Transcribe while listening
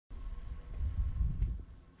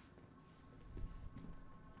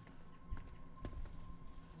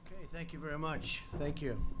Thank you very much. Thank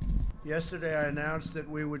you. Yesterday I announced that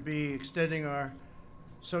we would be extending our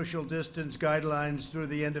social distance guidelines through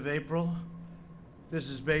the end of April. This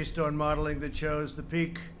is based on modeling that shows the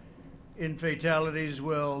peak in fatalities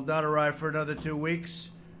will not arrive for another 2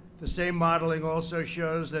 weeks. The same modeling also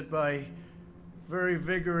shows that by very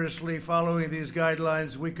vigorously following these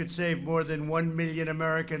guidelines, we could save more than 1 million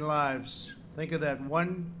American lives. Think of that,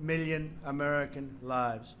 1 million American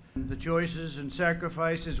lives. The choices and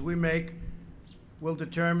sacrifices we make will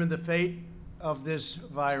determine the fate of this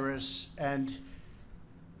virus and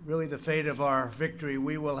really the fate of our victory.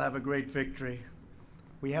 We will have a great victory.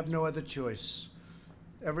 We have no other choice.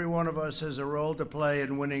 Every one of us has a role to play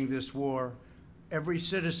in winning this war. Every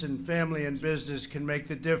citizen, family, and business can make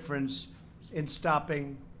the difference in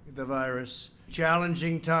stopping the virus.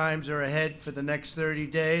 Challenging times are ahead for the next 30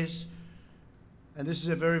 days, and this is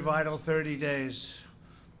a very vital 30 days.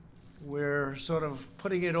 We're sort of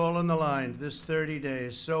putting it all on the line. This 30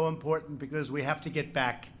 days, so important because we have to get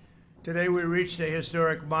back. Today we reached a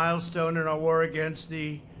historic milestone in our war against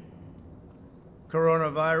the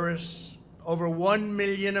coronavirus. Over 1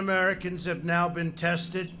 million Americans have now been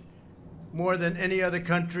tested, more than any other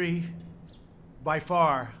country by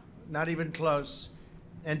far, not even close,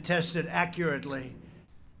 and tested accurately.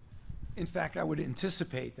 In fact, I would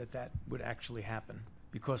anticipate that that would actually happen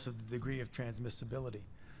because of the degree of transmissibility.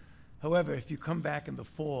 However, if you come back in the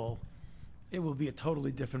fall, it will be a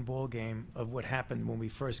totally different ballgame of what happened when we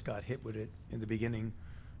first got hit with it in the beginning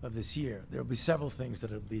of this year. There will be several things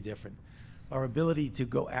that will be different. Our ability to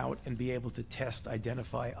go out and be able to test,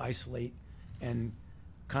 identify, isolate, and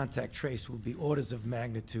contact trace will be orders of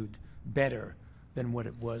magnitude better than what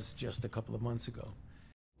it was just a couple of months ago.